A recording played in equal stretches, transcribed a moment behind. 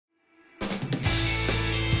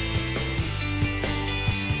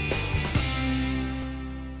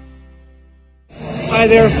Hi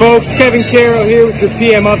there, folks. Kevin Carroll here with your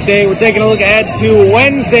PM update. We're taking a look ahead to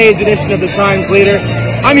Wednesday's edition of the Times Leader.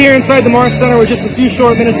 I'm here inside the March Center where just a few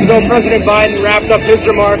short minutes ago, President Biden wrapped up his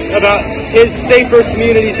remarks about his Safer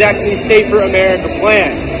Communities Act, the Safer America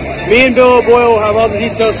plan. Me and Bill O'Boyle will have all the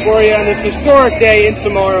details for you on this historic day in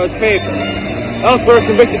tomorrow's paper. Elsewhere,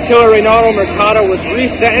 convicted killer Renato Mercado was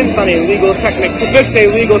resentenced on to fix a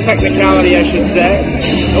legal technicality, I should say.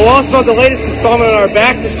 And we'll also have the latest installment on our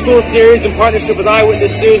Back to School series in partnership with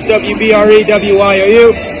Eyewitness News, WBRE,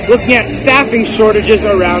 WYOU, looking at staffing shortages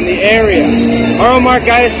around the area. Our own Mark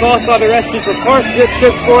Gaius will also have a recipe for parsnip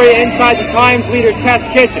chips for you inside the Times Leader Test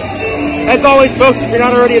Kitchen. As always, folks, if you're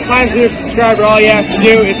not already a Times Leader subscriber, all you have to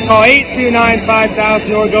do is call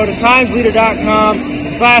 829-5000 or go to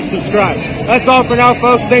timesleader.com/subscribe. That's all for now,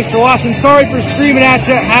 folks. Thanks for watching. Sorry for screaming at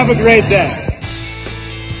you. Have a great day.